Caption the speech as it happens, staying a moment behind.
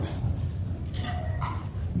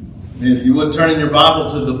If you would turn in your Bible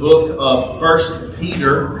to the book of 1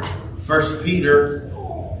 Peter. 1 Peter.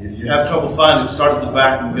 If you have trouble finding it, start at the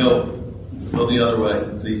back and go the other way.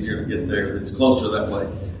 It's easier to get there. It's closer that way.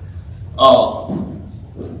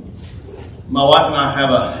 My wife and I have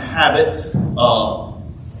a habit.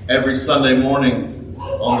 Every Sunday morning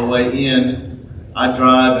on the way in, I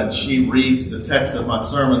drive and she reads the text of my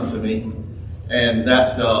sermon to me. And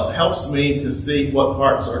that helps me to see what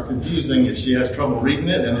parts are confusing if she has trouble reading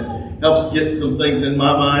it. And it helps get some things in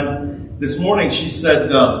my mind. This morning she said,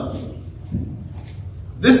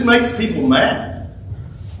 this makes people mad.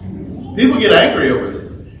 People get angry over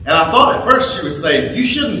this. And I thought at first she was saying, you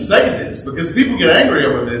shouldn't say this because people get angry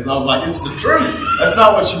over this. And I was like, it's the truth. That's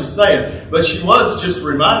not what she was saying. But she was just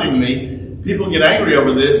reminding me, people get angry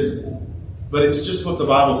over this. But it's just what the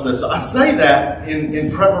Bible says. So I say that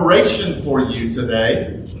in preparation for you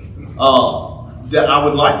today, that I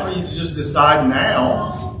would like for you to just decide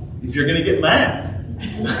now if you're going to get mad.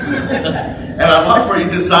 And I'd like for you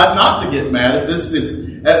to decide not to get mad.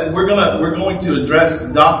 We're going to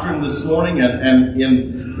address doctrine this morning, and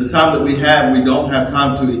in the time that we have, we don't have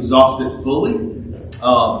time to exhaust it fully.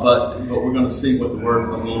 But we're going to see what the Word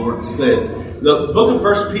of the Lord says. The book of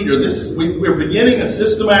 1 Peter, we're beginning a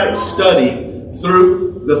systematic study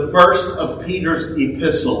through the first of Peter's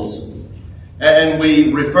epistles. And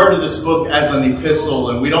we refer to this book as an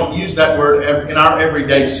epistle, and we don't use that word in our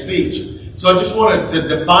everyday speech. So I just wanted to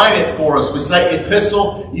define it for us. We say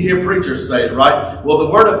epistle, you hear preachers say it, right? Well,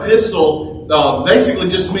 the word epistle basically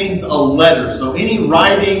just means a letter. So any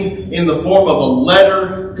writing in the form of a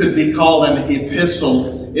letter could be called an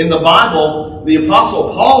epistle. In the Bible, the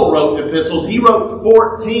Apostle Paul wrote epistles. He wrote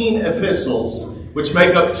 14 epistles, which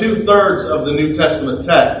make up 2/3 of the New Testament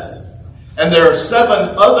text. And there are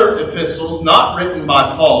 7 other epistles not written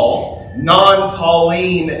by Paul,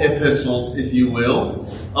 non-Pauline epistles, if you will.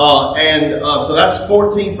 So that's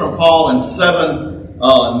 14 from Paul and 7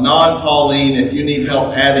 non-Pauline. If you need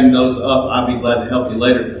help adding those up, I'd be glad to help you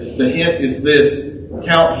later. The hint is this: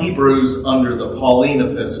 count Hebrews under the Pauline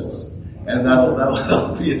epistles. And that'll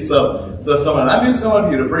help you. So I knew some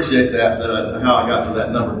of you'd appreciate that how I got to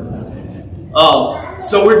that number.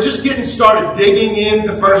 So we're just getting started digging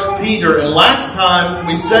into 1 Peter. And last time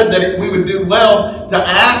we said that we would do well to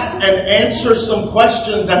ask and answer some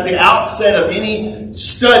questions at the outset of any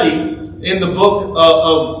study in the book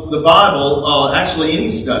of the Bible, actually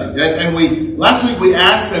any study. And last week we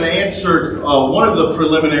asked and answered one of the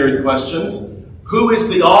preliminary questions: who is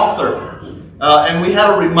the author? And we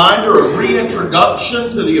had a reminder, a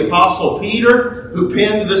reintroduction to the Apostle Peter, who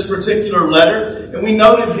penned this particular letter. And we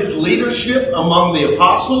noted his leadership among the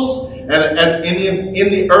apostles and in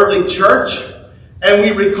the early church. And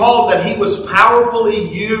we recalled that he was powerfully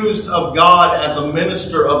used of God as a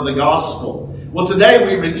minister of the gospel. Well, today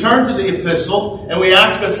we return to the epistle and we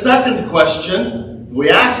ask a second question.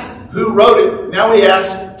 We asked who wrote it. Now we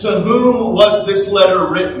ask, to whom was this letter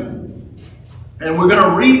written? And we're going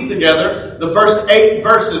to read together the first 8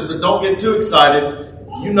 verses, but don't get too excited.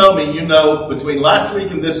 You know me, you know between last week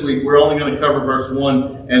and this week, we're only going to cover verse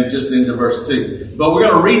 1 and just into verse 2. But we're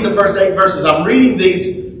going to read the first 8 verses. I'm reading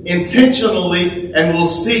these intentionally, and we'll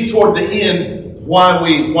see toward the end why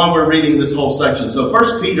we're reading this whole section. So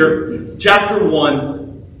 1 Peter chapter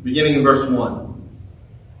 1, beginning in verse 1.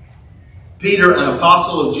 Peter, an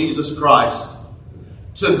apostle of Jesus Christ,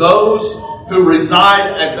 to those who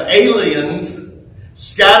reside as aliens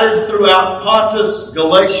scattered throughout Pontus,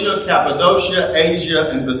 Galatia, Cappadocia, Asia,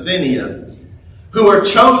 and Bithynia, who are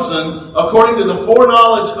chosen according to the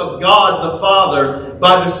foreknowledge of God the Father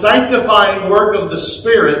by the sanctifying work of the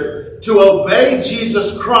Spirit to obey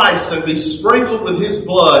Jesus Christ and be sprinkled with His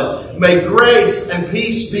blood. May grace and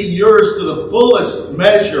peace be yours to the fullest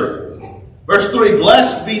measure. Verse 3,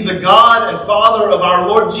 blessed be the God and Father of our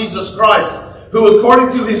Lord Jesus Christ, who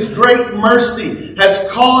according to His great mercy has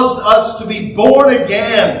caused us to be born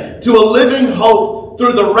again to a living hope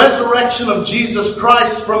through the resurrection of Jesus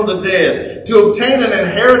Christ from the dead, to obtain an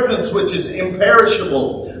inheritance which is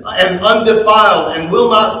imperishable and undefiled and will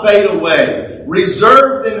not fade away,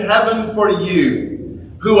 reserved in heaven for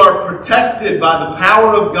you, who are protected by the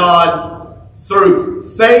power of God through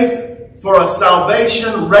faith for a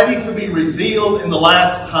salvation ready to be revealed in the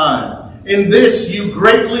last time. In this you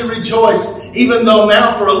greatly rejoice, even though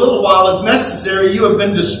now for a little while, if necessary, you have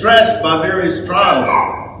been distressed by various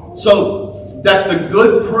trials, so that the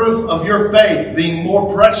good proof of your faith, being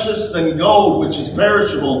more precious than gold, which is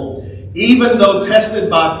perishable, even though tested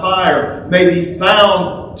by fire, may be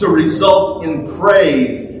found to result in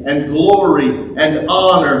praise and glory and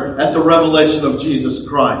honor at the revelation of Jesus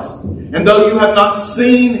Christ. And though you have not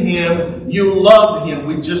seen Him, you love Him.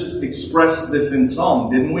 We just expressed this in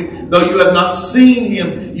song, didn't we? Though you have not seen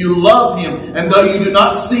Him, you love Him. And though you do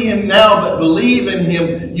not see Him now, but believe in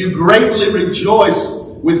Him, you greatly rejoice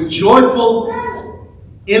with joy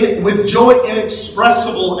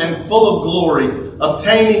inexpressible and full of glory,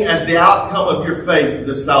 obtaining as the outcome of your faith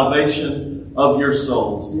the salvation of your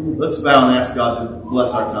souls. Let's bow and ask God to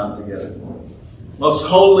bless our time together. Most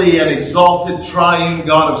holy and exalted triune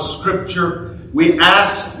God of Scripture, we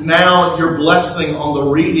ask now your blessing on the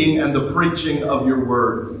reading and the preaching of your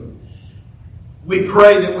word. We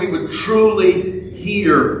pray that we would truly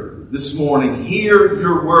hear this morning, hear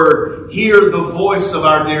your word, hear the voice of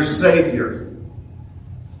our dear Savior.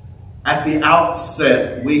 At the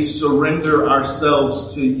outset, we surrender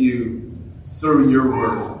ourselves to you through your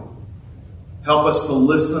word. Help us to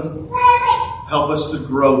listen. Help us to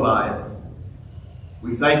grow by it.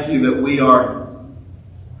 We thank you that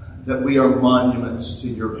we are monuments to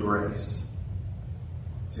your grace.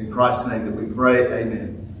 It's in Christ's name that we pray.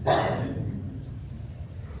 Amen.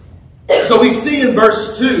 So we see in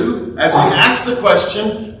verse 2, as we ask the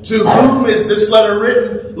question, to whom is this letter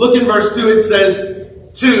written? Look in verse 2, it says,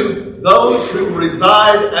 to those who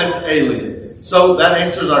reside as aliens. So that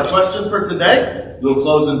answers our question for today. We'll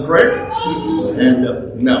close in prayer.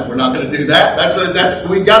 And no, we're not going to do that.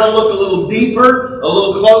 We've got to look a little deeper, a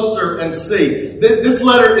little closer, and see. This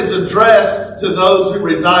letter is addressed to those who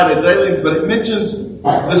reside as aliens, but it mentions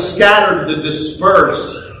the scattered, the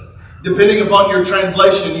dispersed. Depending upon your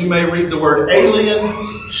translation, you may read the word alien,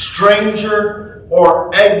 stranger, or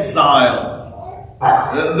exile.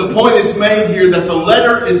 The point is made here that the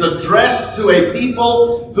letter is addressed to a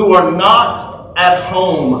people who are not at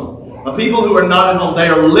home. A people who are not at home. They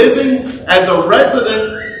are living as a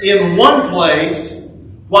resident in one place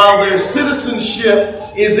while their citizenship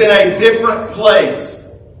is in a different place.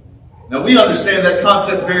 Now we understand that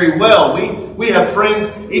concept very well. We have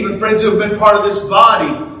friends, even friends who have been part of this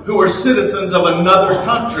body, who are citizens of another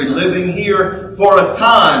country living here for a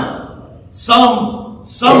time.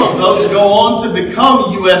 Some of those go on to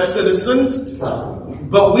become U.S. citizens,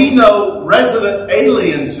 but we know resident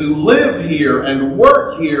aliens who live here and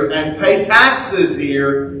work here and pay taxes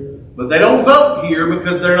here, but they don't vote here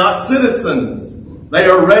because they're not citizens. They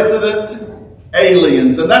are resident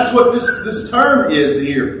aliens, and that's what this term is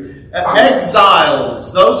here.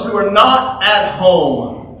 Exiles, those who are not at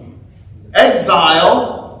home.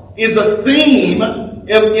 Exile is a theme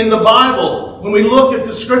in the Bible. When we look at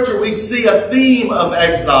the Scripture, we see a theme of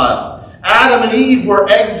exile. Adam and Eve were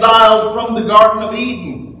exiled from the Garden of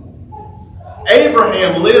Eden.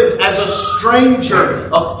 Abraham lived as a stranger,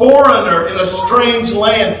 a foreigner in a strange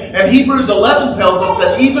land. And Hebrews 11 tells us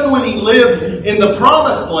that even when he lived in the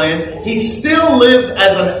Promised Land, he still lived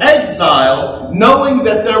as an exile, knowing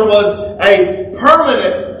that there was a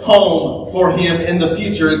permanent home for him in the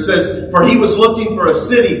future. It says, for he was looking for a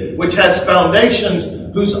city which has foundations,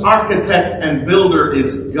 whose architect and builder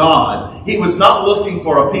is God. He was not looking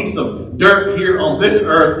for a piece of dirt here on this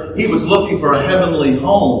earth. He was looking for a heavenly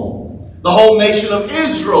home. The whole nation of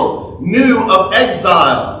Israel knew of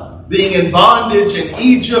exile, being in bondage in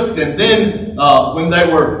Egypt, and then when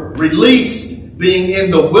they were released, being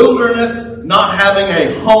in the wilderness, not having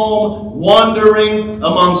a home, wandering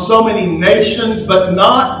among so many nations, but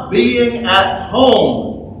not being at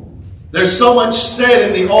home. There's so much said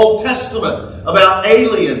in the Old Testament about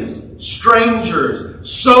aliens, strangers,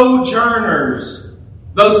 sojourners,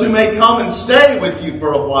 those who may come and stay with you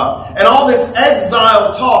for a while. And all this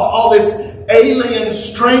exile talk, all this alien,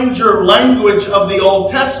 stranger language of the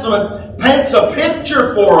Old Testament paints a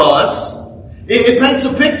picture for us. It paints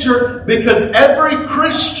a picture because every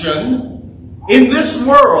Christian in this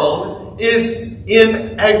world is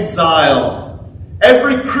in exile.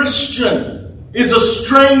 Every Christian is a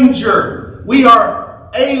stranger. We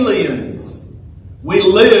are aliens. We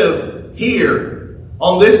live here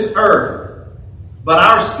on this earth, but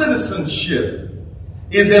our citizenship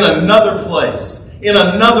is in another place, in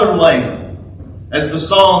another land. As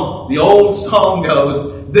the old song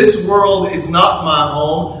goes, this world is not my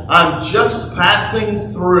home. I'm just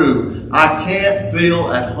passing through. I can't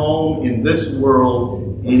feel at home in this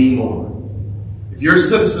world anymore. If your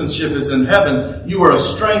citizenship is in heaven, you are a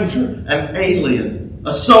stranger, an alien,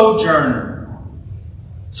 a sojourner.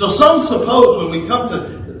 So some suppose when we come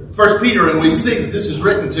to 1 Peter and we see that this is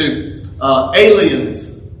written to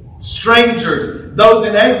aliens, strangers, those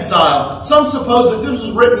in exile, some suppose that this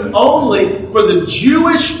was written only for the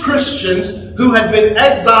Jewish Christians who had been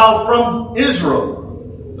exiled from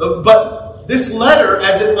Israel. But this letter,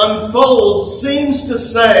 as it unfolds, seems to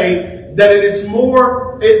say that it is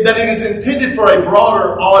intended for a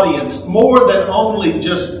broader audience, more than only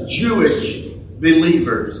just Jewish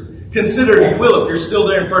believers. Consider, if you will, if you're still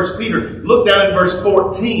there in 1 Peter, look down in verse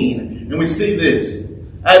 14, and we see this.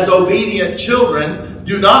 As obedient children,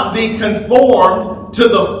 do not be conformed to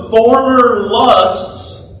the former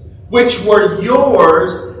lusts which were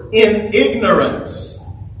yours in ignorance.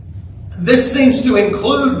 This seems to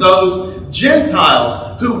include those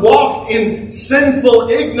Gentiles who walked in sinful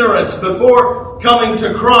ignorance before coming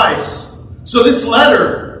to Christ. So this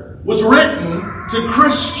letter was written to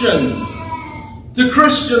Christians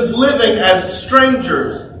living as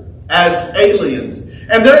strangers, as aliens.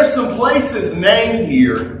 And there are some places named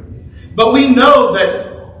here, but we know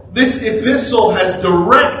that this epistle has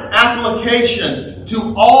direct application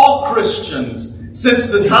to all Christians since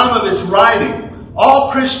the time of its writing.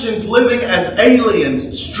 All Christians living as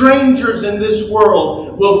aliens, strangers in this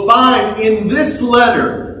world, will find in this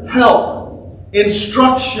letter help,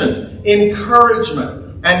 instruction,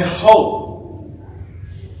 encouragement, and hope.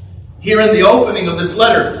 Here in the opening of this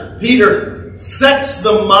letter, Peter sets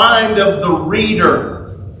the mind of the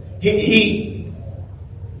reader. He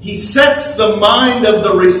sets the mind of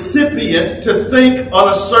the recipient to think on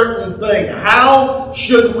a certain thing. How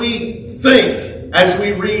should we think as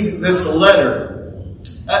we read this letter?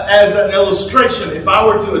 As an illustration, if I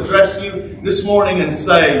were to address you this morning and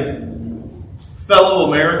say, fellow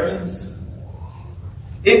Americans,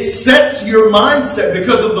 it sets your mindset,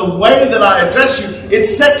 because of the way that I address you, it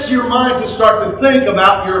sets your mind to start to think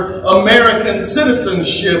about your American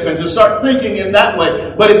citizenship and to start thinking in that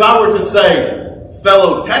way. But if I were to say,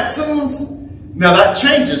 fellow Texans, now that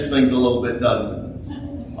changes things a little bit, doesn't it?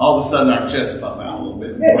 All of a sudden our chest puff out a little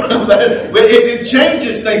bit more. It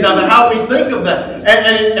changes things about how we think of that.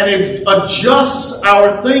 And it adjusts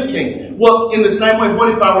our thinking. Well, in the same way, what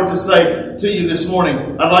if I were to say to you this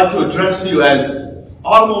morning, I'd like to address you as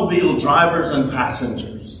automobile drivers and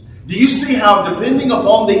passengers. Do you see how, depending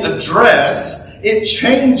upon the address, it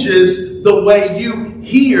changes the way you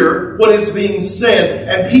hear what is being said?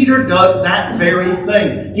 And Peter does that very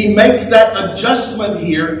thing. He makes that adjustment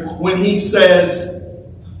here when he says,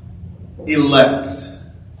 elect.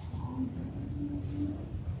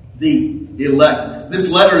 The elect.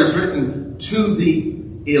 This letter is written to the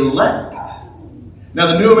elect.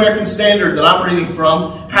 Now, the New American Standard that I'm reading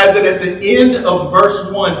from has it at the end of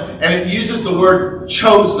verse 1, and it uses the word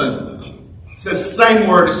chosen. It says same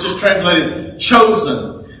word, it's just translated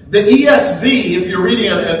chosen. The ESV, if you're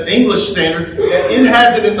reading an English standard, it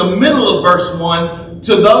has it in the middle of verse 1,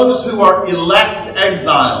 to those who are elect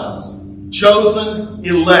exiles. Chosen,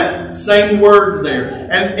 elect. Same word there.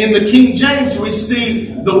 And in the King James, we see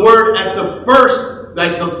the word at the first,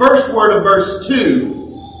 that's the first word of verse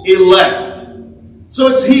 2, elect. So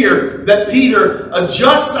it's here that Peter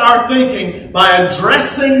adjusts our thinking by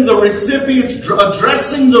addressing the recipients,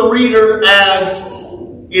 addressing the reader as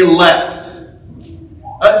elect.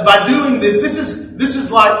 By doing this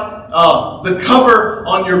is like the cover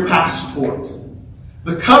on your passport.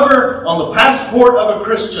 The cover on the passport of a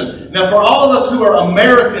Christian. Now, for all of us who are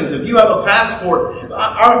Americans, if you have a passport,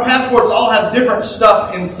 our passports all have different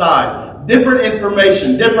stuff inside. Different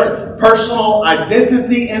information, different personal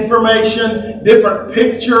identity information, different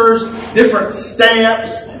pictures, different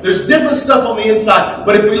stamps. There's different stuff on the inside.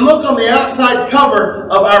 But if we look on the outside cover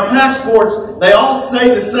of our passports, they all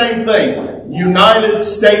say the same thing. United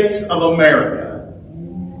States of America.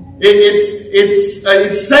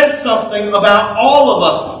 It says something about all of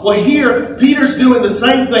us. Well, here, Peter's doing the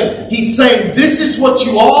same thing. He's saying, this is what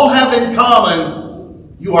you all have in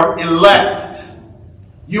common. You are elect.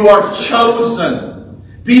 You are chosen.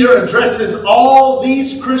 Peter addresses all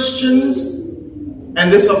these Christians,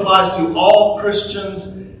 and this applies to all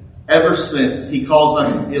Christians ever since. He calls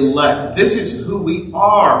us elect. This is who we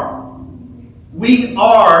are. We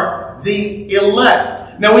are the elect.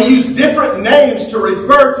 Now, we use different names to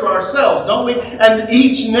refer to ourselves, don't we? And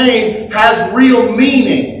each name has real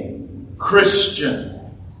meaning.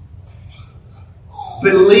 Christian,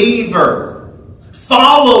 believer,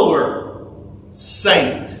 follower,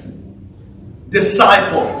 saint,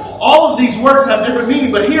 disciple. All of these words have different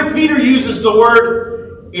meaning, but here Peter uses the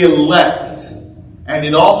word elect, and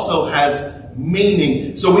it also has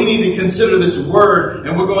meaning. So we need to consider this word,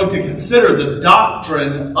 and we're going to consider the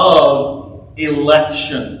doctrine of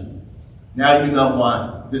election. Now you know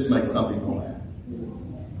why this makes some people mad.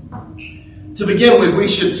 To begin with, we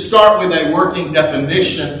should start with a working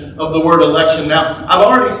definition of the word election. Now, I've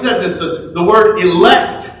already said that the word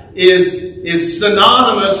elect is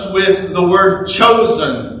synonymous with the word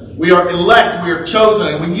chosen, We are elect, we are chosen,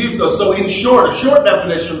 and we use those. So in short, a short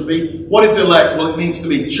definition would be, what is elect? Well, it means to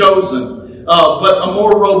be chosen. But a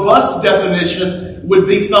more robust definition would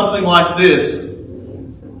be something like this.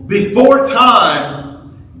 Before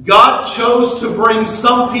time, God chose to bring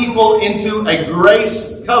some people into a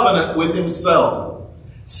grace covenant with Himself,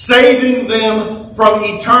 saving them from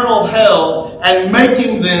eternal hell and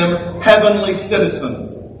making them heavenly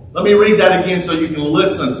citizens. Let me read that again so you can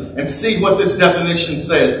listen and see what this definition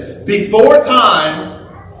says. Before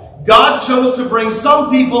time, God chose to bring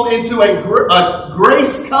some people into a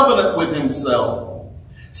grace covenant with Himself,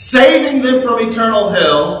 saving them from eternal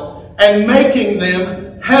hell and making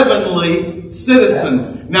them heavenly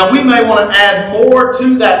citizens. Now, we may want to add more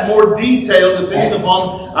to that, more detail, depending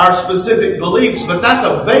upon our specific beliefs, but that's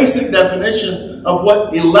a basic definition of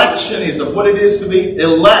what election is, of what it is to be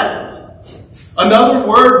elect. Another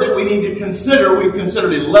word that we need to consider, we've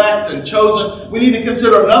considered elect and chosen. We need to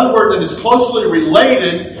consider another word that is closely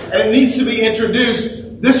related, and it needs to be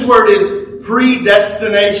introduced. This word is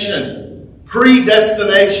predestination.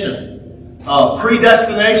 Predestination.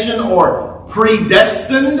 Predestination or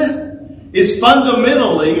predestined is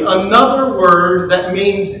fundamentally another word that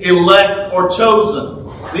means elect or chosen.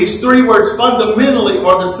 These three words fundamentally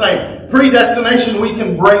are the same. Predestination we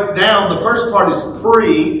can break down. The first part is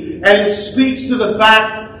pre, and it speaks to the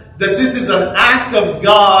fact that this is an act of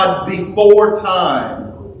God before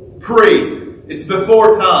time. Pre. It's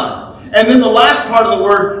before time. And then the last part of the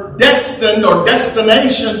word, destined or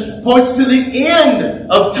destination, points to the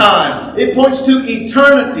end of time. It points to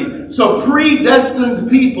eternity. So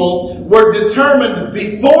predestined people were determined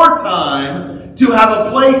before time to have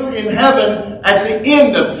a place in heaven at the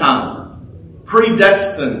end of time.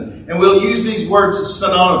 Predestined. And we'll use these words as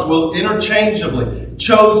synonyms. We'll interchangeably.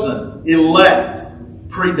 Chosen, elect,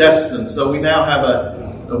 predestined. So we now have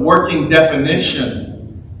a working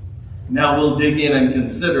definition. Now we'll dig in and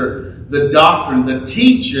consider the doctrine, the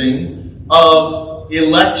teaching of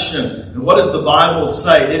election. And what does the Bible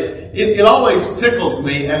say? It always tickles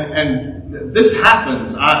me, and this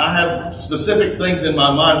happens. I have specific things in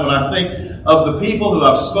my mind when I think of the people who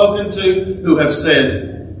I've spoken to who have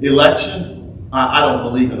said, election? I don't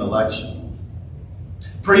believe in election.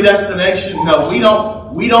 Predestination? No,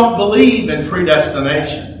 we don't believe in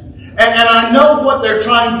predestination. And I know what they're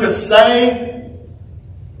trying to say,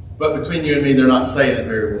 but between you and me, they're not saying it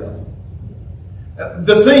very well.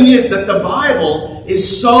 The thing is that the Bible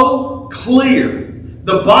is so clear.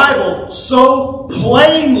 The Bible so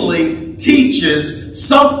plainly teaches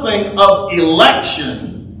something of election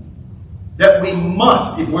that we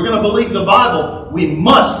must, if we're going to believe the Bible, we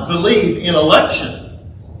must believe in election.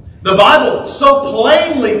 The Bible so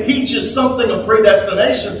plainly teaches something of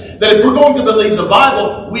predestination that if we're going to believe the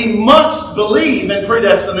Bible, we must believe in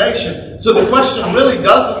predestination. So the question really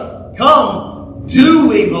doesn't come, do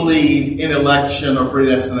we believe in election or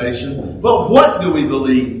predestination? But what do we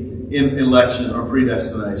believe in election or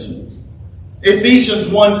predestination? Ephesians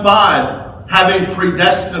 1:5, having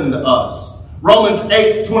predestined us. Romans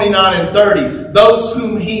 8:29 and 30, those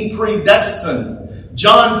whom He predestined.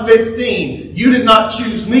 John 15, you did not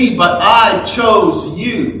choose me, but I chose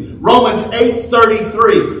you. Romans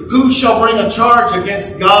 8:33, who shall bring a charge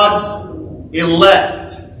against God's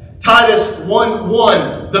elect? Titus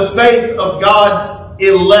 1:1, the faith of God's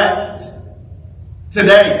elect.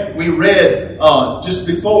 Today we read just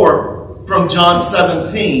before from John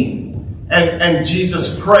 17. And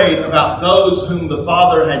Jesus prayed about those whom the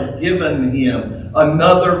Father had given Him.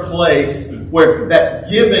 Another place where that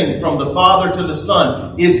giving from the Father to the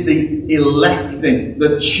Son is the electing,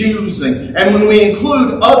 the choosing. And when we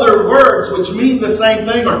include other words which mean the same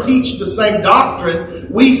thing or teach the same doctrine,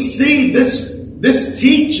 we see this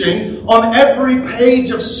teaching on every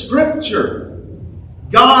page of Scripture.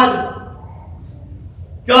 God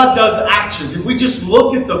does actions. If we just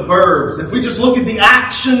look at the verbs, if we just look at the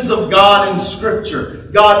actions of God in Scripture,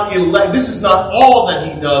 this is not all that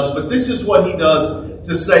He does, but this is what He does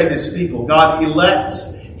to save His people. God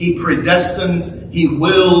elects, He predestines, He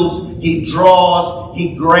wills, He draws,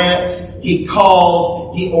 He grants, He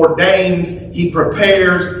calls, He ordains, He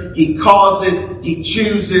prepares, He causes, He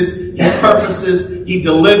chooses, He purposes, He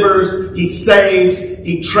delivers, He saves,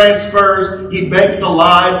 He transfers, He makes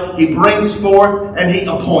alive, He brings forth, and He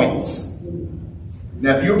appoints.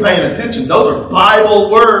 Now, if you're paying attention, those are Bible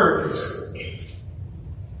words.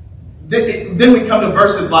 Then we come to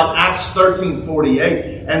verses like Acts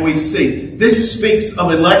 13:48, and we see this speaks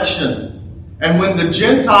of election. And when the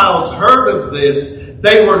Gentiles heard of this,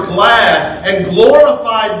 they were glad and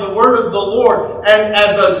glorified the word of the Lord. And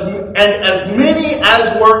as many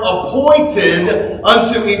as were appointed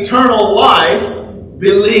unto eternal life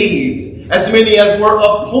believed. As many as were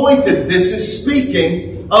appointed. This is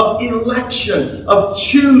speaking of election, of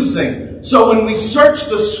choosing. So when we search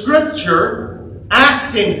the Scripture,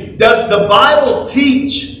 asking, does the Bible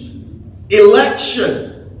teach election?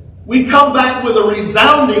 We come back with a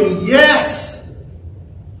resounding yes.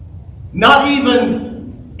 Not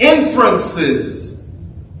even inferences,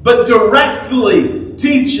 but directly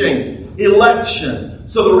teaching election.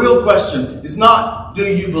 So the real question is not, do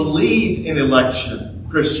you believe in election,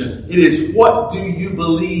 Christian? It is, what do you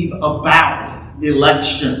believe about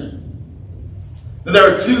election? Now,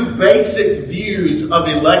 there are two basic views of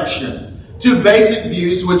election. Two basic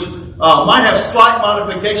views which might have slight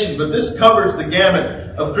modification, but this covers the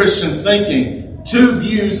gamut of Christian thinking. Two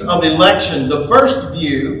views of election. The first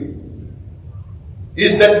view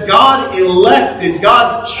is that God elected,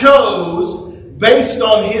 God chose based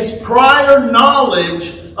on His prior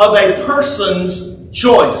knowledge of a person's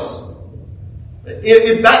choice.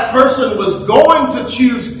 If that person was going to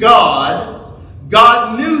choose God,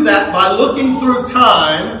 God knew that by looking through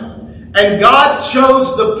time, and God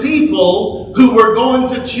chose the people who were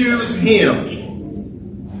going to choose Him.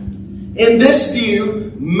 In this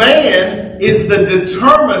view, man is the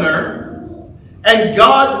determiner, and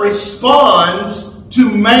God responds to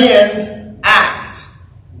man's act.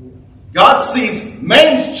 God sees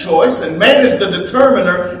man's choice, and man is the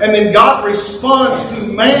determiner, and then God responds to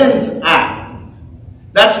man's act.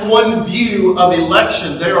 That's one view of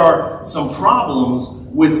election. There are some problems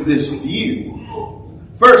with this view.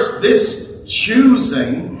 First, this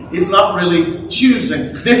choosing is not really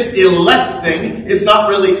choosing. This electing is not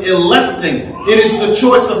really electing. It is the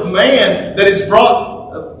choice of man that is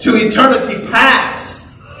brought to eternity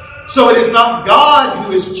past. So it is not God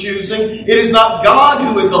who is choosing. It is not God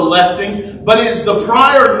who is electing, but it is the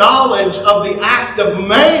prior knowledge of the act of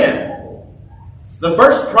man. The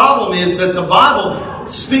first problem is that the Bible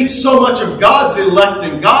speaks so much of God's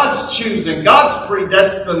electing, God's choosing, God's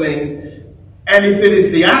predestining. And if it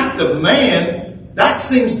is the act of man, that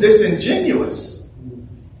seems disingenuous.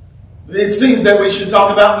 It seems that we should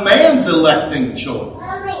talk about man's electing choice.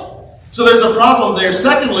 So there's a problem there.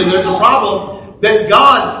 Secondly, there's a problem that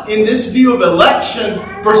God, in this view of election,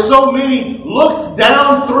 for so many, looked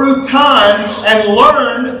down through time and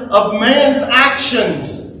learned of man's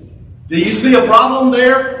actions. Do you see a problem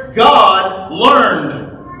there? God learned.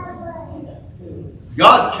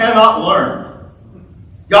 God cannot learn.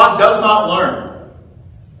 God does not learn.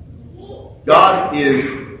 God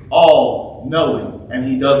is all-knowing, and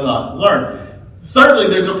He does not learn. Thirdly,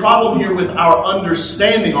 there's a problem here with our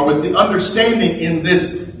understanding, or with the understanding in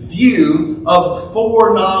this view of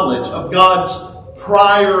foreknowledge, of God's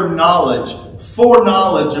prior knowledge,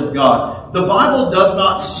 foreknowledge of God. The Bible does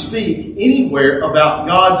not speak anywhere about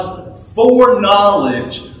God's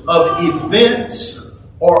foreknowledge of events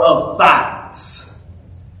or of facts.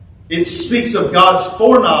 It speaks of God's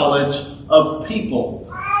foreknowledge of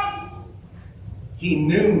people. He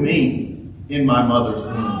knew me in my mother's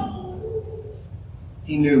womb.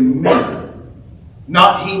 He knew me.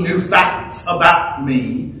 Not He knew facts about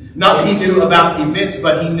me. Not He knew about events,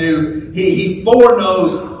 but He knew, He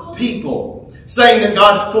foreknows people. Saying that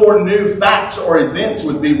God foreknew facts or events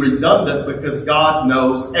would be redundant because God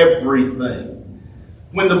knows everything.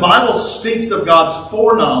 When the Bible speaks of God's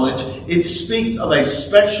foreknowledge, it speaks of a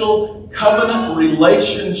special covenant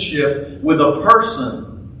relationship with a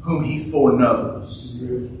person whom He foreknows.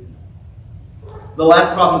 The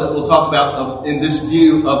last problem that we'll talk about in this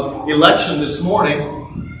view of election this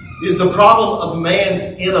morning is the problem of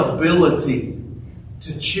man's inability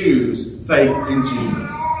to choose faith in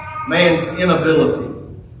Jesus. Man's inability.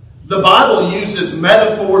 The Bible uses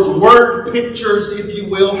metaphors, word pictures, if you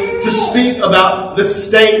will, to speak about the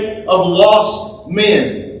state of lost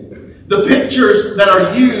men. The pictures that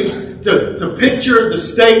are used to picture the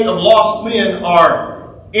state of lost men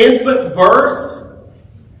are infant birth,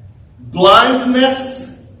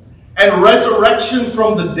 blindness, and resurrection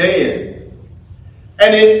from the dead.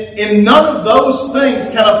 And in none of those things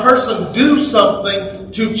can a person do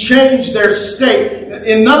something to change their state.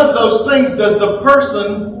 In none of those things does the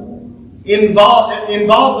person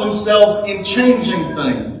involve themselves in changing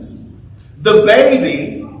things. The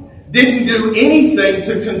baby didn't do anything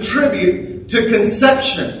to contribute to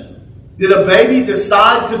conception. Did a baby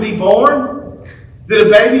decide to be born? Did a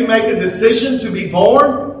baby make a decision to be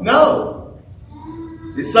born? No.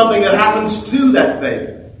 It's something that happens to that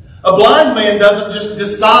baby. A blind man doesn't just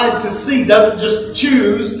decide to see, doesn't just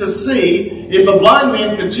choose to see. If a blind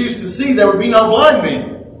man could choose to see, there would be no blind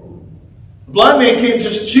man. A blind man can't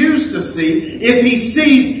just choose to see. If he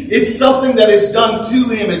sees, it's something that is done to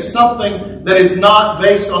him. It's something that is not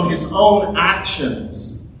based on his own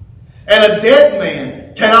actions. And a dead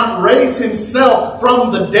man cannot raise himself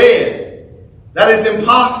from the dead. That is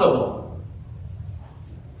impossible.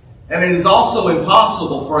 And it is also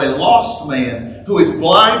impossible for a lost man who is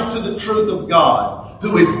blind to the truth of God,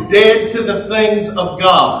 who is dead to the things of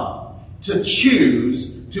God, to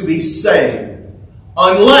choose to be saved,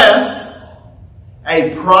 unless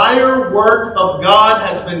a prior work of God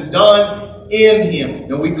has been done in him.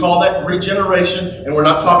 And we call that regeneration, and we're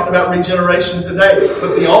not talking about regeneration today.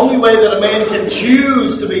 But the only way that a man can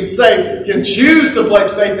choose to be saved, can choose to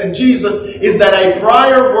place faith in Jesus, is that a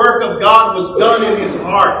prior work of God was done in his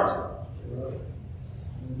heart.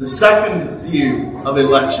 The second view of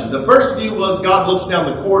election. The first view was God looks down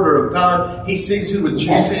the corridor of time. He sees who would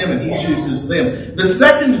choose him and he chooses them. The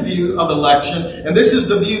second view of election, and this is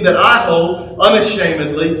the view that I hold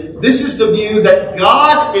unashamedly, this is the view that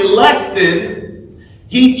God elected.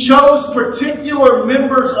 He chose particular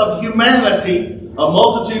members of humanity, a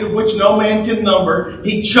multitude of which no man can number.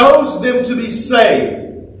 He chose them to be saved.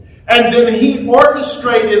 And then he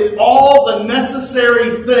orchestrated all the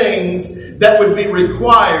necessary things that would be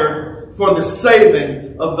required for the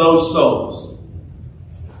saving of those souls.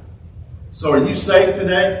 So are you saved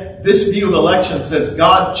today? This view of election says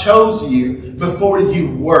God chose you before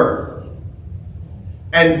you were.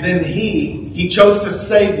 And then he chose to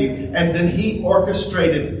save you. And then he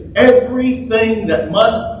orchestrated everything that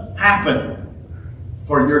must happen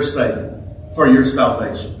for your saving, for your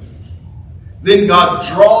salvation. Then God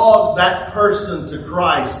draws that person to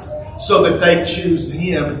Christ so that they choose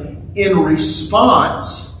him in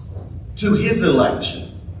response to his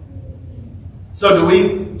election. So do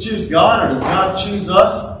we choose God or does God choose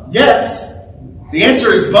us? Yes. The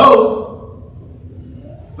answer is both.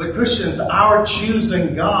 But Christians, our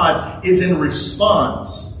choosing God is in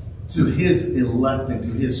response to his electing, to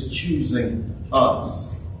his choosing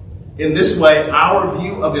us. In this way, our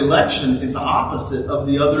view of election is opposite of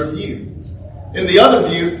the other view. In the other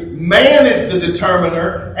view, man is the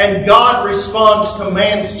determiner and God responds to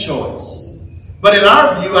man's choice. But in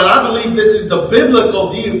our view, and I believe this is the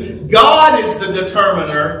biblical view, God is the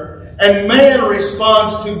determiner and man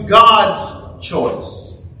responds to God's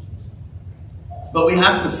choice. But we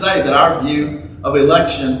have to say that our view of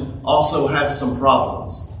election also has some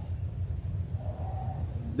problems.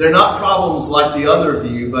 They're not problems like the other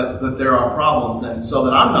view, but there are problems. And so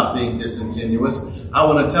that I'm not being disingenuous, I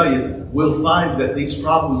want to tell you, we'll find that these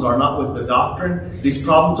problems are not with the doctrine. These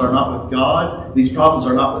problems are not with God. These problems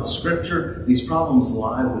are not with Scripture. These problems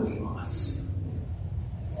lie with us.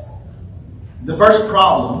 The first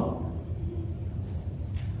problem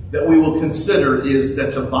that we will consider is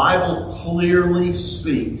that the Bible clearly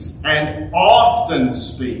speaks and often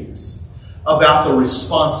speaks about the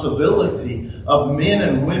responsibility of men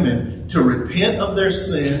and women to repent of their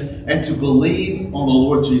sin and to believe on the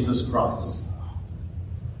Lord Jesus Christ.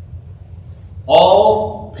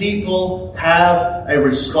 All people have a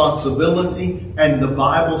responsibility, and the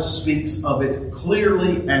Bible speaks of it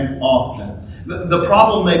clearly and often. The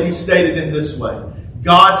problem may be stated in this way: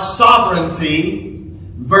 God's sovereignty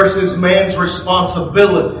versus man's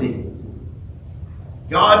responsibility.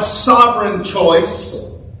 God's sovereign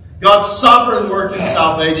choice, God's sovereign work in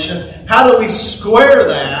salvation. How do we square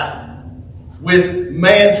that with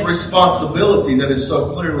man's responsibility that is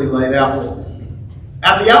so clearly laid out?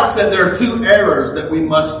 At the outset, there are two errors that we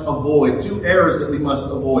must avoid.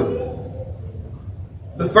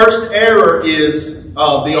 The first error is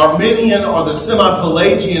the Arminian or the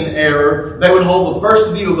semi-Pelagian error. They would hold the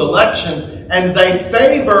first view of election, and they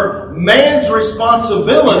favor man's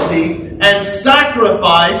responsibility and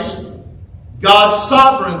sacrifice God's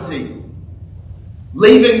sovereignty,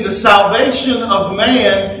 leaving the salvation of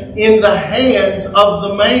man in the hands of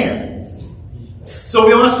the man. So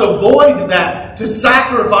we must avoid that, to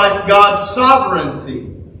sacrifice God's sovereignty.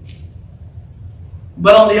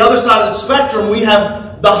 But on the other side of the spectrum, we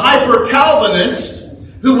have the hyper-Calvinist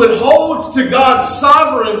who would hold to God's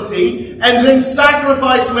sovereignty and then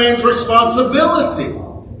sacrifice man's responsibility.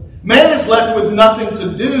 Man is left with nothing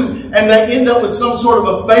to do, and they end up with some sort of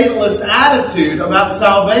a fatalist attitude about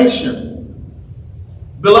salvation.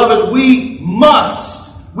 Beloved, we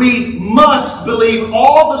must believe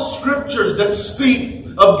all the scriptures that speak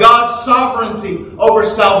of God's sovereignty over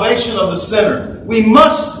salvation of the sinner. We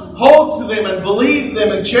must hold to them and believe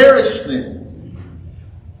them and cherish them.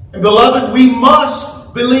 And beloved, we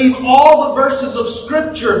must believe all the verses of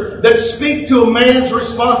Scripture that speak to a man's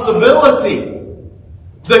responsibility.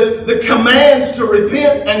 The commands to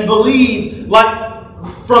repent and believe, like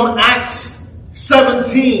from Acts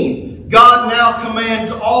 17, God now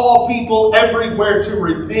commands all people everywhere to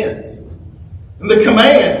repent. And the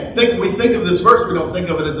command, we think of this verse, we don't think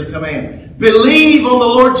of it as a command. Believe on the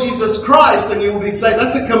Lord Jesus Christ and you will be saved.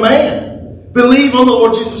 That's a command. Believe on the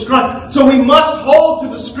Lord Jesus Christ. So we must hold to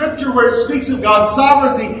the Scripture where it speaks of God's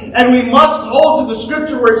sovereignty, and we must hold to the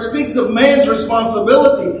Scripture where it speaks of man's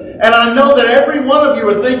responsibility. And I know that every one of you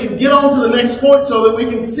are thinking, get on to the next point so that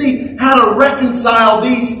we can see how to reconcile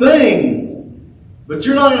these things. But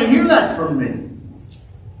you're not going to hear that from me,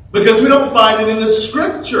 because we don't find it in the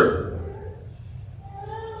Scripture.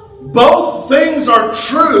 Both things are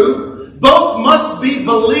true. Both must be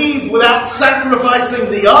believed without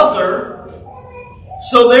sacrificing the other.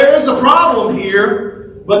 So there is a problem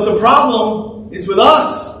here, but the problem is with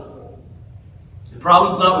us. The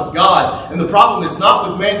problem's not with God. And the problem is not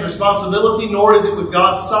with man's responsibility, nor is it with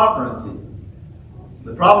God's sovereignty.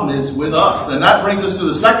 The problem is with us. And that brings us to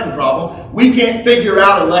the second problem. We can't figure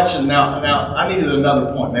out election. Now, I needed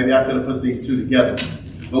another point. Maybe I could have put these two together.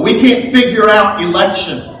 But we can't figure out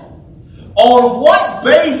election. On what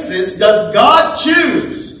basis does God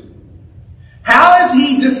choose? How does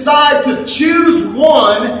He decide to choose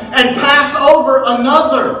one and pass over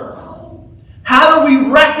another? How do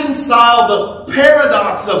we reconcile the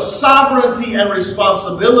paradox of sovereignty and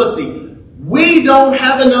responsibility? We don't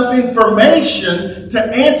have enough information to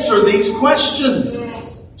answer these questions.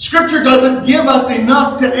 Scripture doesn't give us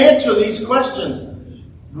enough to answer these questions.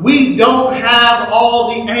 We don't have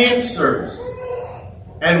all the answers.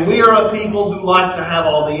 And we are a people who like to have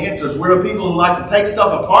all the answers. We're a people who like to take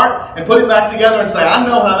stuff apart and put it back together and say, I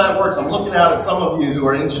know how that works. I'm looking out at some of you who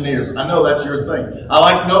are engineers. I know that's your thing. I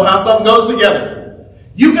like to know how something goes together.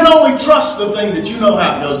 You can only trust the thing that you know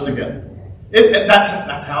how it goes together.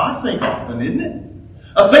 That's how I think often, isn't it?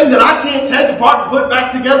 A thing that I can't take apart and put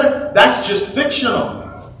back together, that's just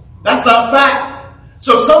fictional. That's not fact.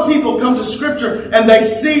 So some people come to Scripture and they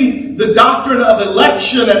see the doctrine of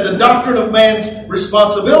election and the doctrine of man's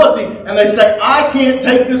responsibility, and they say, I can't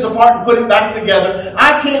take this apart and put it back together.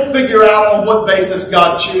 I can't figure out on what basis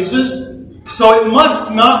God chooses. So it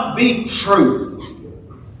must not be truth.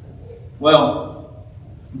 Well,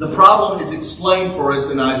 the problem is explained for us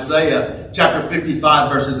in Isaiah chapter 55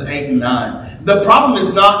 verses 8 and 9. The problem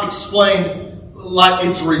is not explained like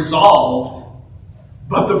it's resolved.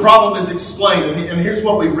 But the problem is explained, and here's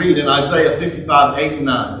what we read in Isaiah 55, 8 and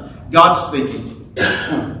 9. God speaking.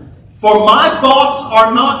 For my thoughts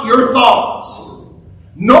are not your thoughts,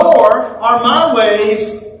 nor are my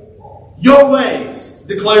ways your ways,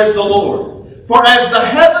 declares the Lord. For as the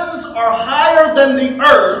heavens are higher than the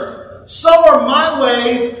earth, so are my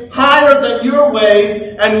ways higher than your ways,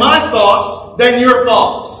 and my thoughts than your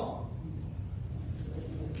thoughts.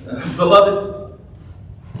 Beloved,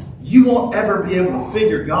 you won't ever be able to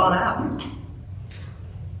figure God out.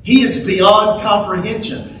 He is beyond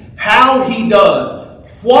comprehension. How He does,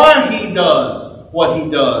 why He does what He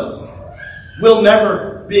does, we'll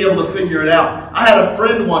never be able to figure it out. I had a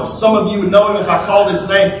friend once, some of you would know him if I called his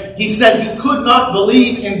name. He said he could not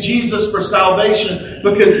believe in Jesus for salvation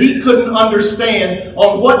because he couldn't understand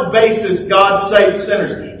on what basis God saved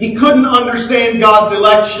sinners. He couldn't understand God's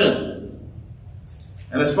election.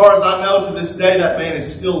 And as far as I know, to this day, that man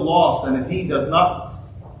is still lost. And if he does not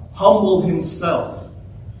humble himself,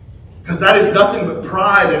 because that is nothing but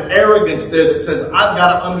pride and arrogance there that says, I've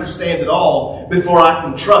got to understand it all before I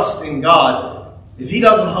can trust in God. If he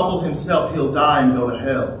doesn't humble himself, he'll die and go to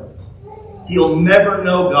hell. He'll never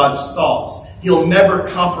know God's thoughts. He'll never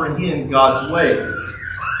comprehend God's ways.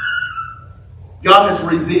 God has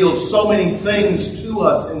revealed so many things to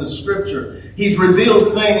us in the Scripture. He's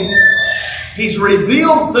revealed things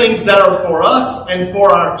that are for us and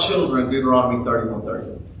for our children, Deuteronomy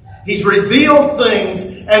 31:30. He's revealed things,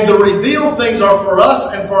 and the revealed things are for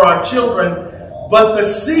us and for our children. But the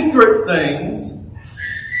secret things,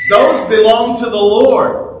 those belong to the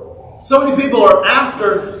Lord. So many people are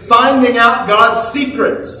after finding out God's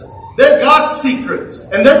secrets. They're God's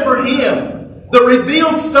secrets, and they're for Him. The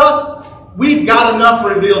revealed stuff, we've got enough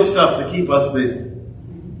revealed stuff to keep us busy.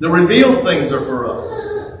 The revealed things are for us.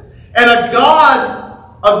 And a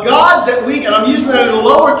God that we, and I'm using that in a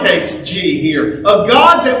lowercase g here, a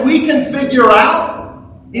God that we can figure out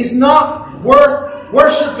is not worth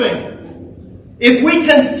worshiping. If we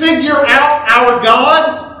can figure out our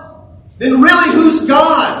God, then really who's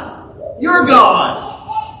God? You're God.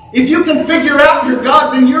 If you can figure out your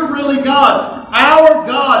God, then you're really God. Our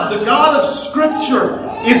God, the God of Scripture,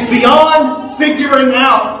 is beyond figuring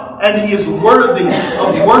out, and He is worthy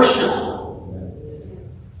of worship.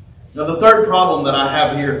 Now, the third problem that I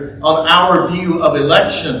have here on our view of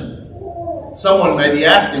election someone may be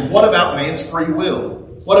asking, what about man's free will?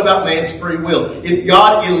 What about man's free will? If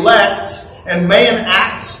God elects and man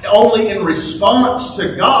acts only in response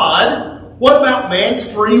to God, what about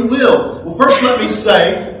man's free will? Well, first let me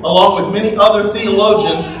say, along with many other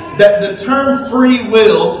theologians, that the term free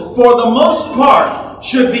will, for the most part,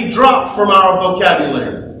 should be dropped from our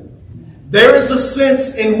vocabulary. There is a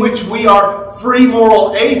sense in which we are free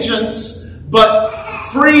moral agents, but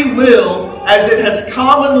free will, as it has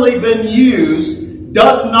commonly been used,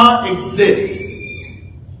 does not exist.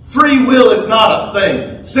 Free will is not a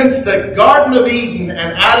thing. Since the Garden of Eden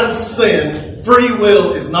and Adam's sin, free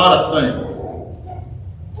will is not a thing.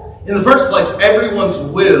 In the first place, everyone's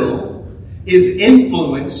will is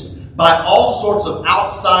influenced by all sorts of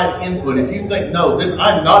outside input. If you think, no,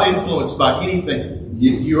 I'm not influenced by anything,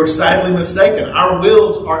 you are sadly mistaken. Our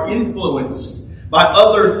wills are influenced by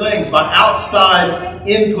other things, by outside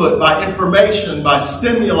input, by information, by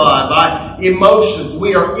stimuli, by emotions.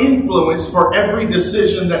 We are influenced for every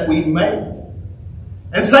decision that we make.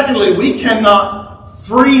 And secondly, we cannot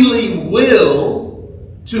freely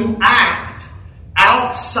will to act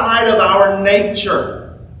outside of our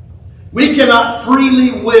nature. We cannot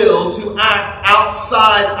freely will to act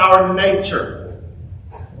outside our nature.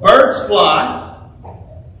 Birds fly.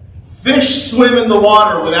 Fish swim in the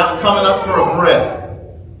water without coming up for a breath.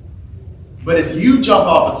 But if you jump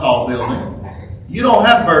off a tall building, you don't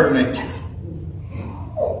have bird nature.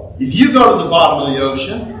 If you go to the bottom of the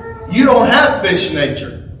ocean, you don't have fish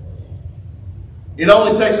nature. It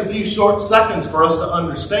only takes a few short seconds for us to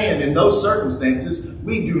understand in those circumstances,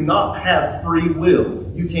 we do not have free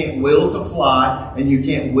will. You can't will to fly and you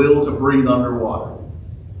can't will to breathe underwater.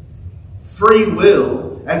 Free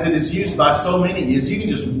will, as it is used by so many, is you can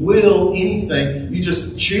just will anything. You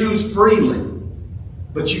just choose freely.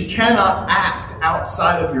 But you cannot act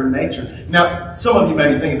outside of your nature. Now, some of you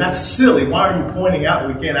may be thinking, that's silly. Why are you pointing out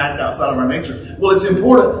that we can't act outside of our nature? Well, it's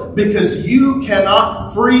important because you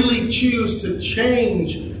cannot freely choose to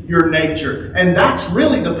change your nature. And that's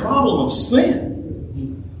really the problem of sin.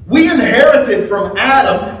 We inherited from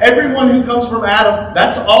Adam, everyone who comes from Adam,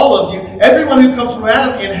 that's all of you, everyone who comes from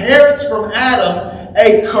Adam inherits from Adam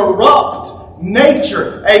a corrupt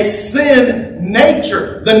nature, a sin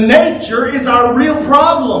nature. The nature is our real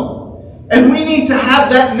problem. And we need to have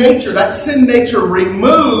that nature, that sin nature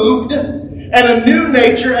removed, and a new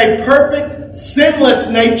nature, a perfect, sinless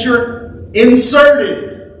nature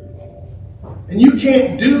inserted. And you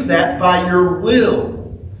can't do that by your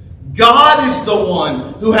will. God is the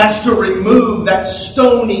one who has to remove that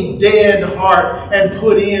stony, dead heart and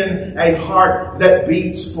put in a heart that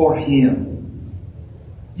beats for Him.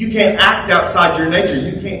 You can't act outside your nature.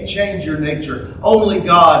 You can't change your nature. Only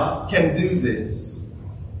God can do this.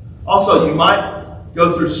 Also, you might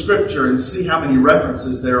go through Scripture and see how many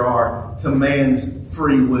references there are to man's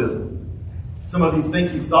free will. Some of you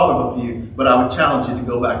think you've thought of a few, but I would challenge you to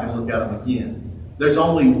go back and look at them again. There's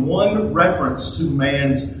only one reference to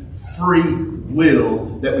man's free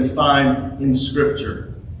will that we find in Scripture.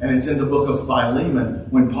 And it's in the book of Philemon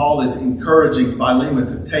when Paul is encouraging Philemon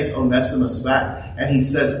to take Onesimus back. And he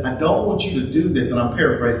says, I don't want you to do this, and I'm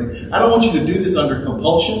paraphrasing, I don't want you to do this under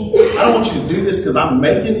compulsion. I don't want you to do this because I'm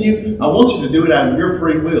making you. I want you to do it out of your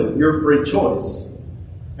free will, your free choice.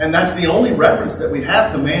 And that's the only reference that we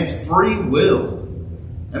have to man's free will.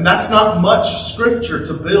 And that's not much Scripture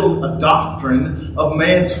to build a doctrine of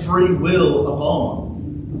man's free will upon.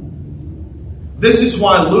 This is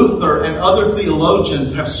why Luther and other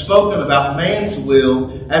theologians have spoken about man's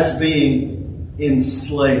will as being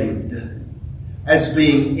enslaved, as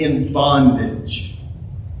being in bondage.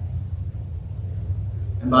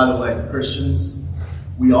 And by the way, Christians,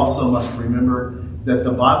 we also must remember that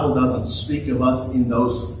the Bible doesn't speak of us in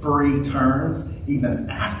those free terms even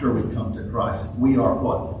after we come to Christ. We are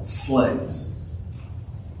what? Slaves.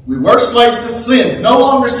 We were slaves to sin, no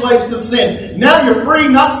longer slaves to sin. Now you're free,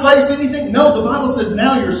 not slaves to anything. No, the Bible says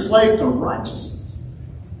now you're a slave to righteousness.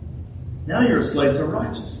 Now you're a slave to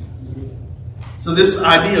righteousness. So this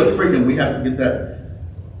idea of freedom, we have to get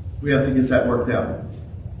that worked out.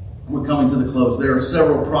 We're coming to the close. There are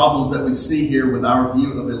several problems that we see here with our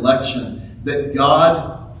view of election. That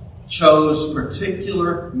God chose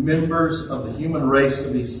particular members of the human race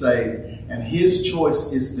to be saved, and His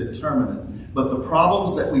choice is determinate. But the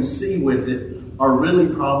problems that we see with it are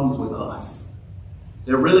really problems with us.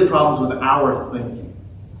 They're really problems with our thinking.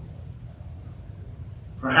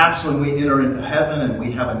 Perhaps when we enter into heaven and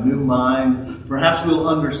we have a new mind, perhaps we'll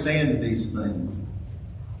understand these things.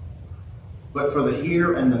 But for the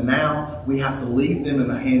here and the now, we have to leave them in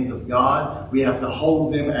the hands of God. We have to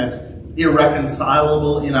hold them as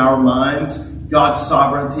irreconcilable in our minds God's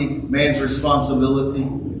sovereignty, man's responsibility.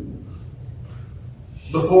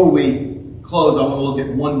 Before we close, I want to look at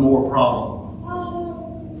one more problem.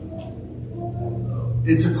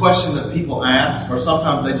 It's a question that people ask, or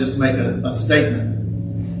sometimes they just make a statement.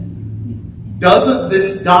 Doesn't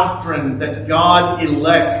this doctrine that God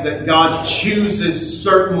elects, that God chooses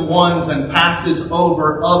certain ones and passes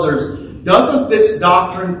over others, doesn't this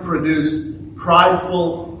doctrine produce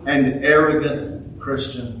prideful and arrogant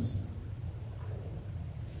Christians?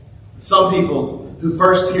 Some people who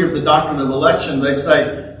first hear the doctrine of election, they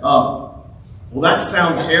say, well, that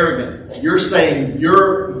sounds arrogant. You're saying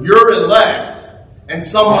you're elect and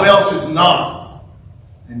someone else is not.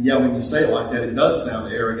 And yeah, when you say it like that, it does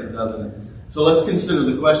sound arrogant, doesn't it? So let's consider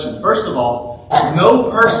the question. First of all, no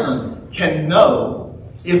person can know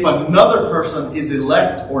if another person is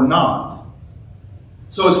elect or not.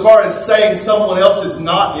 So as far as saying someone else is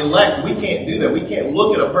not elect, we can't do that. We can't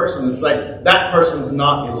look at a person and say, that person's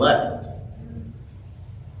not elect.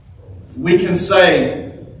 We can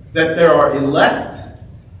say that there are elect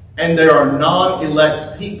and there are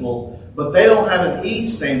non-elect people, but they don't have an E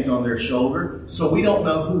stamped on their shoulder, so we don't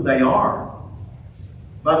know who they are.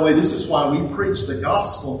 By the way, this is why we preach the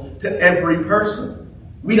gospel to every person.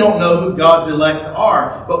 We don't know who God's elect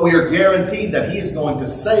are, but we are guaranteed that He is going to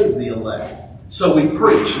save the elect. So we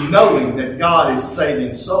preach knowing that God is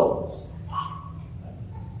saving souls.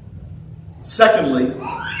 Secondly,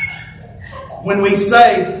 when we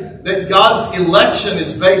say that God's election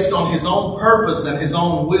is based on His own purpose and His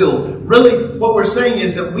own will, really what we're saying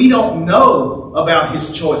is that we don't know about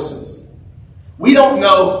His choices. We don't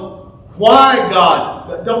know why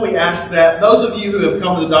God, don't we ask that? Those of you who have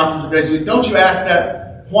come to the Doctors of Graduate, don't you ask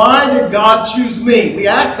that? Why did God choose me? We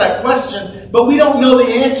ask that question, but we don't know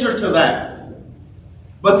the answer to that.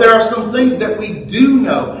 But there are some things that we do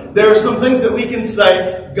know. There are some things that we can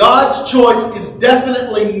say, God's choice is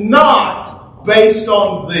definitely not based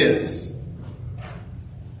on this.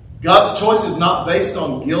 God's choice is not based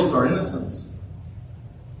on guilt or innocence.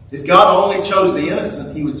 If God only chose the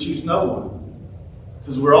innocent, He would choose no one.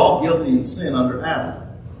 Because we're all guilty in sin under Adam.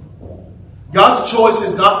 God's choice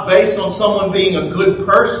is not based on someone being a good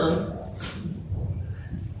person.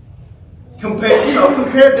 Compared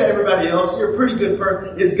to everybody else, you're a pretty good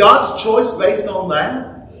person. Is God's choice based on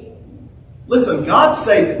that? Listen, God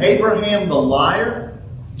saved Abraham the liar,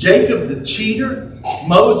 Jacob the cheater,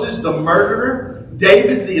 Moses the murderer,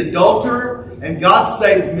 David the adulterer, and God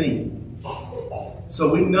saved me.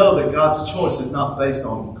 So we know that God's choice is not based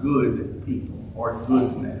on good people or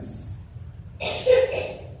goodness.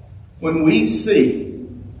 When we see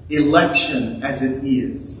election as it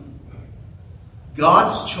is,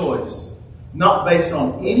 God's choice, not based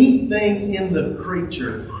on anything in the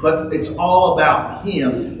creature, but it's all about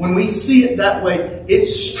Him. When we see it that way, it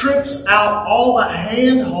strips out all the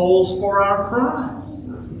handholds for our pride.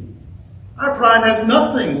 Our pride has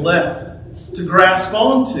nothing left to grasp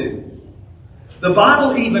onto. The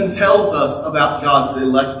Bible even tells us about God's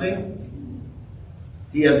electing.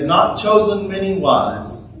 He has not chosen many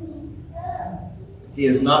wise. He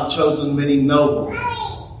has not chosen many noble.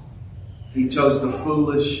 He chose the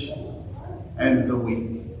foolish and the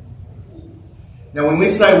weak. Now, when we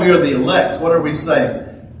say we are the elect, what are we saying?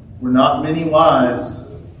 We're not many wise,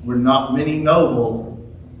 we're not many noble,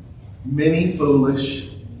 many foolish,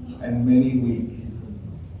 and many weak.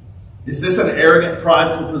 Is this an arrogant,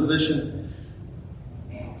 prideful position?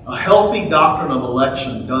 A healthy doctrine of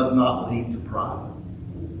election does not lead to pride.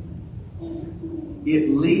 It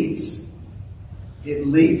leads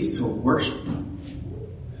to worship.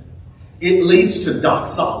 It leads to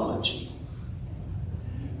doxology.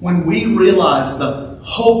 When we realize the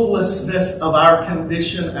hopelessness of our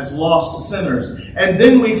condition as lost sinners, and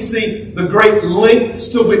then we see the great lengths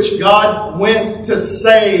to which God went to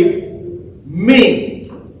save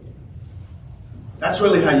me. That's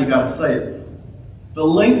really how you got to say it. The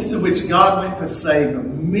lengths to which God went to save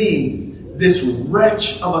me, this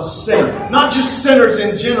wretch of a sinner. Not just sinners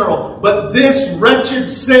in general, but this wretched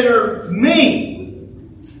sinner, me.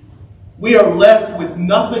 We are left with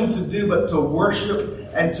nothing to do but to worship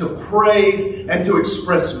and to praise and to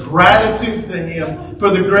express gratitude to Him for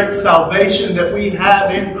the great salvation that we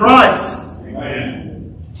have in Christ.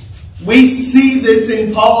 Amen. We see this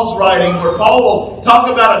in Paul's writing, where Paul will talk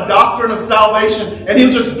about a doctrine of salvation and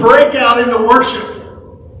he'll just break out into worship.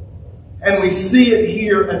 And we see it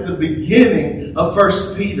here at the beginning of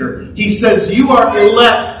 1 Peter. He says, you are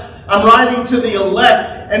elect. I'm writing to the elect.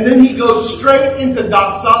 And then he goes straight into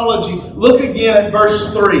doxology. Look again at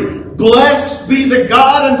verse 3. Blessed be the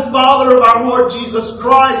God and Father of our Lord Jesus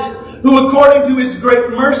Christ, who according to His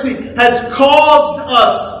great mercy has caused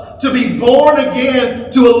us to be born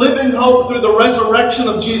again to a living hope through the resurrection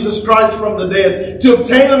of Jesus Christ from the dead, to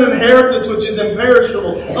obtain an inheritance which is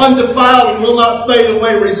imperishable, undefiled, and will not fade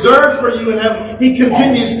away, reserved for you in heaven. He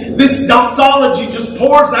continues, this doxology just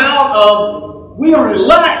pours out of, we are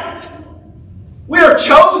elect. We are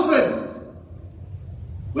chosen.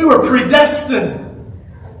 We were predestined.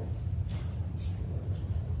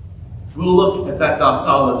 We'll look at that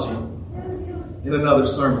doxology in another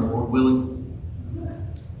sermon, Lord willing.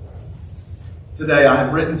 Today I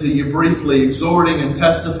have written to you briefly, exhorting and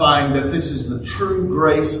testifying that this is the true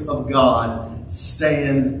grace of God.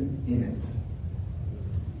 Stand in it.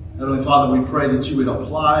 Heavenly Father, we pray that you would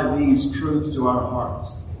apply these truths to our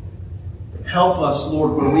hearts. Help us,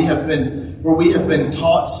 Lord, where we have been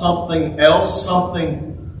taught something else,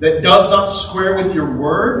 something that does not square with your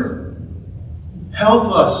word. Help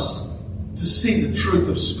us to see the truth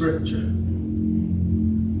of Scripture.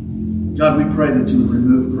 God, we pray that you would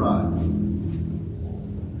remove pride,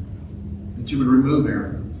 that you would remove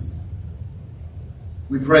arrogance.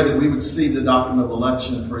 We pray that we would see the doctrine of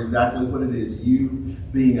election for exactly what it is, you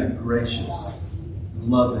being a gracious,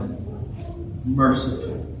 loving,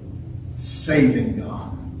 merciful, saving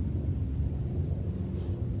God.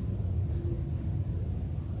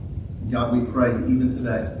 God, we pray even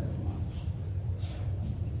today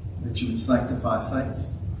that you would sanctify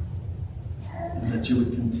saints and that you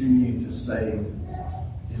would continue to save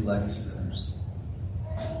elect sinners.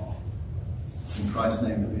 It's in Christ's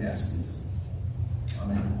name that we ask this.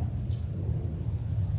 Amen.